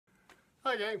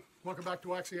Hi gang, welcome back to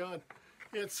Waxing On.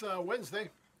 It's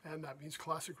Wednesday, and that means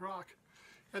classic rock.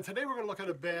 And today we're going to look at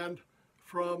a band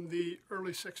from the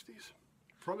early 60s,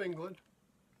 from England.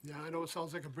 Yeah, I know it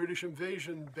sounds like a British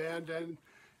invasion band, and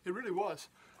it really was.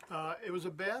 It was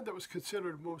a band that was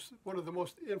considered one of the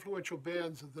most influential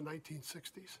bands of the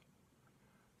 1960s.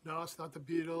 No, it's not the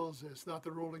Beatles, it's not the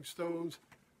Rolling Stones,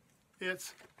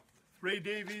 it's Ray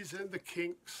Davies and the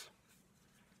Kinks.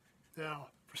 Now,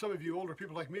 for some of you older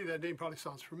people like me, that name probably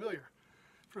sounds familiar.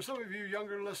 For some of you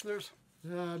younger listeners,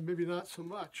 maybe not so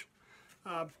much.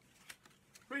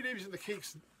 Ray Davies and the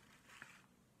Kinks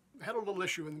had a little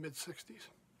issue in the mid-60s.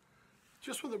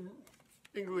 Just when the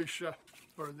English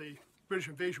or the British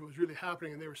invasion was really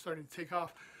happening and they were starting to take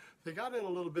off, they got in a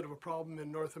little bit of a problem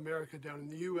in North America, down in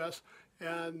the U.S.,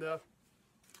 and the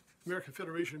American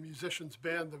Federation of Musicians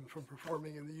banned them from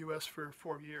performing in the U.S. for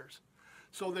 4 years.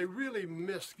 So they really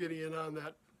missed getting in on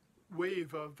that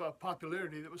wave of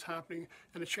popularity that was happening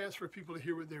and a chance for people to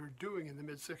hear what they were doing in the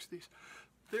mid-60s.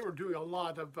 They were doing a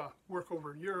lot of work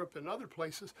over in Europe and other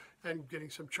places and getting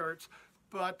some charts,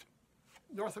 but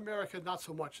North America, not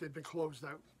so much. They'd been closed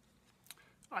out.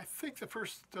 I think the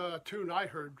first tune I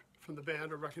heard from the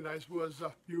band or recognized was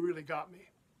You Really Got Me.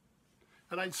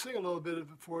 And I'd sing a little bit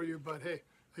of it for you, but hey,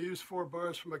 I used 4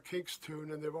 bars from a Kinks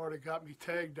tune and they've already got me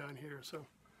tagged down here, so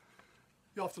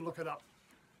you'll have to look it up.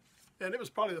 And it was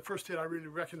probably the first hit I really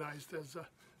recognized as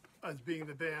being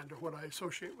the band or what I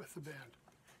associate with the band.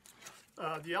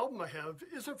 The album I have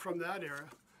isn't from that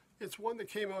era. It's one that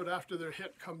came out after their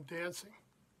hit Come Dancing.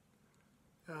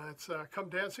 It's Come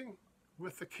Dancing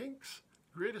with the Kinks,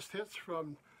 greatest hits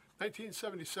from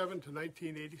 1977 to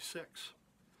 1986.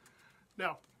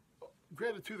 Now,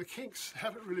 granted too, the Kinks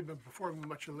haven't really been performing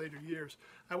much in later years.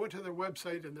 I went to their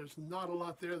website and there's not a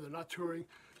lot there. They're not touring.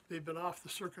 They've been off the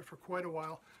circuit for quite a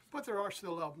while, but there are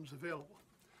still albums available.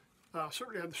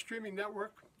 Certainly on the streaming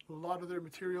network, a lot of their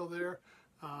material there.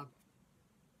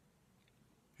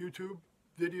 YouTube,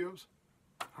 videos,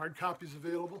 hard copies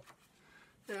available.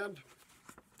 And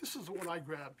this is the one I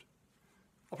grabbed.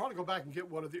 I'll probably go back and get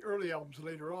one of the early albums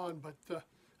later on, but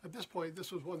at this point,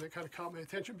 this was one that kind of caught my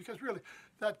attention because really,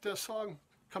 that song,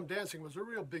 Come Dancing, was a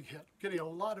real big hit, getting a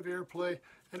lot of airplay,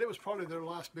 and it was probably their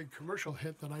last big commercial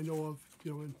hit that I know of,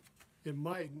 in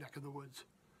my neck of the woods.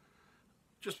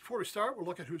 Just before we start, we'll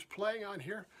look at who's playing on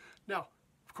here. Now,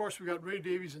 of course, we got Ray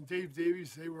Davies and Dave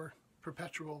Davies. They were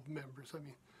perpetual members,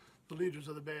 the leaders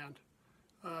of the band.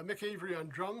 Mick Avery on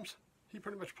drums. He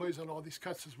pretty much plays on all these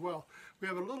cuts as well. We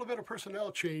have a little bit of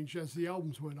personnel change as the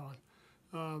albums went on.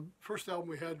 First album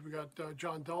we got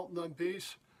John Dalton on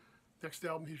bass. Next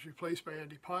album he's replaced by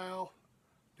Andy Pyle.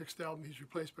 Next album he's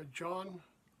replaced by John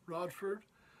Rodford.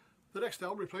 The next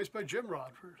album replaced by Jim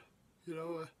Rodford.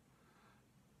 And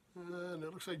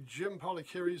it looks like Jim probably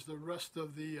carries the rest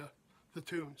of the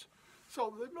tunes.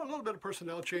 So a little bit of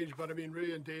personnel change, but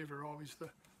Ray and Dave are always the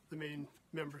main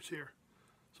members here.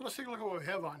 So let's take a look at what we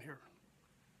have on here.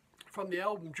 From the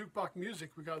album Jukebox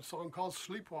Music, we got a song called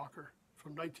Sleepwalker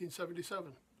from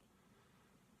 1977.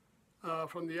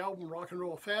 From the album Rock and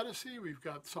Roll Fantasy, we've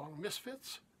got the song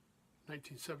Misfits,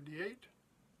 1978.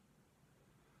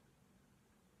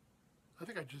 I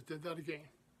think I just did that again.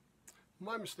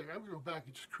 My mistake. I'm going to go back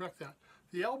and just correct that.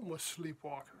 The album was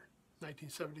Sleepwalker,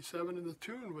 1977, and the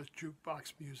tune was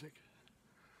Jukebox Music.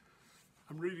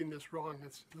 I'm reading this wrong.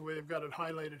 That's the way they've got it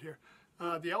highlighted here.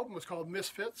 The album was called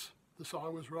Misfits. The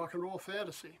song was Rock and Roll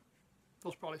Fantasy.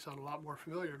 Those probably sound a lot more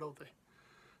familiar, don't they?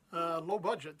 Low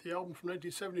Budget, the album from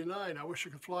 1979, I Wish I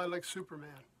Could Fly Like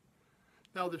Superman.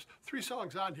 Now, there's 3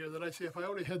 songs on here that I say if I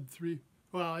only had 3,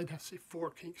 well, I'd have to say 4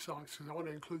 Kinks songs because I want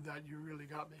to include that You Really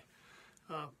Got Me.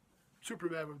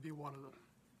 Superman would be one of them.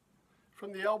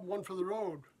 From the album One for the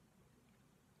Road,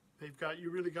 they've got You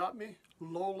Really Got Me,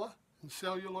 Lola, and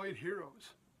Celluloid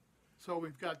Heroes. So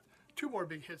we've got 2 more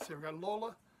big hits there. We've got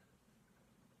Lola,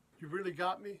 You Really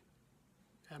Got Me,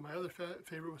 and my other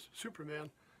favorite was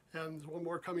Superman. And there's one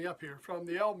more coming up here. From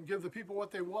the album Give the People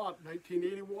What They Want,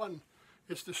 1981,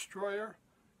 it's Destroyer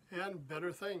and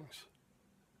Better Things.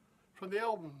 From the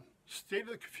album State of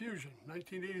the Confusion,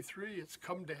 1983, it's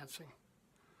Come Dancing.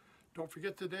 Don't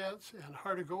Forget to Dance and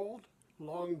Heart of Gold,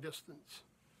 Long Distance.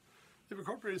 They've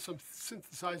incorporated some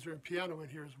synthesizer and piano in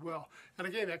here as well. And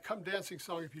again, that Come Dancing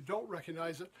song, if you don't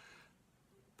recognize it,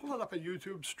 pull it up on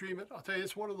YouTube, stream it. I'll tell you,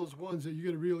 it's one of those ones that you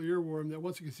get a real earworm that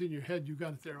once it gets in your head, you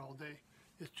got it there all day.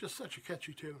 It's just such a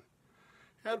catchy tune.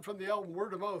 And from the album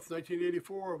Word of Mouth,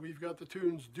 1984, we've got the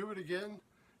tunes Do It Again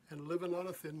and Living on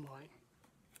a Thin Line.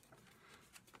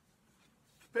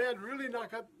 The band really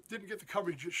didn't get the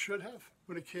coverage it should have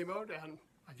when it came out, and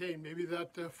Again, maybe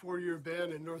that 4-year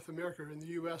ban in North America or in the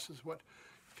U.S. is what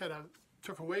kind of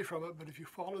took away from it. But if you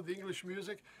follow the English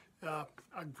music, a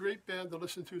great band to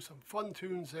listen to, some fun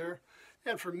tunes there.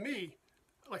 And for me,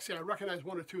 like I say, I recognize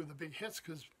one or two of the big hits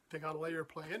because they got a layer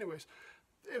play anyways.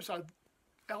 It was an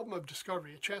album of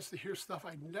discovery, a chance to hear stuff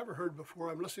I'd never heard before.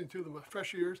 I'm listening to them with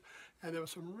fresh ears, and there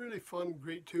was some really fun,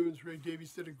 great tunes. Ray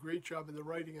Davies did a great job in the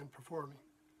writing and performing.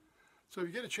 So if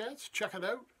you get a chance, check it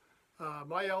out.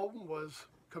 My album was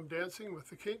Come Dancing with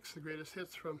the Kinks, the greatest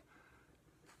hits from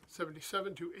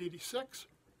 77 to 86,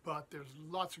 but there's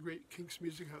lots of great Kinks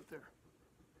music out there.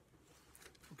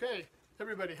 Okay,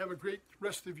 everybody have a great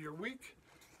rest of your week.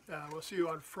 We'll see you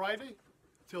on Friday.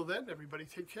 Till then, everybody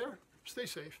take care, stay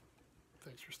safe.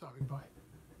 Thanks for stopping by.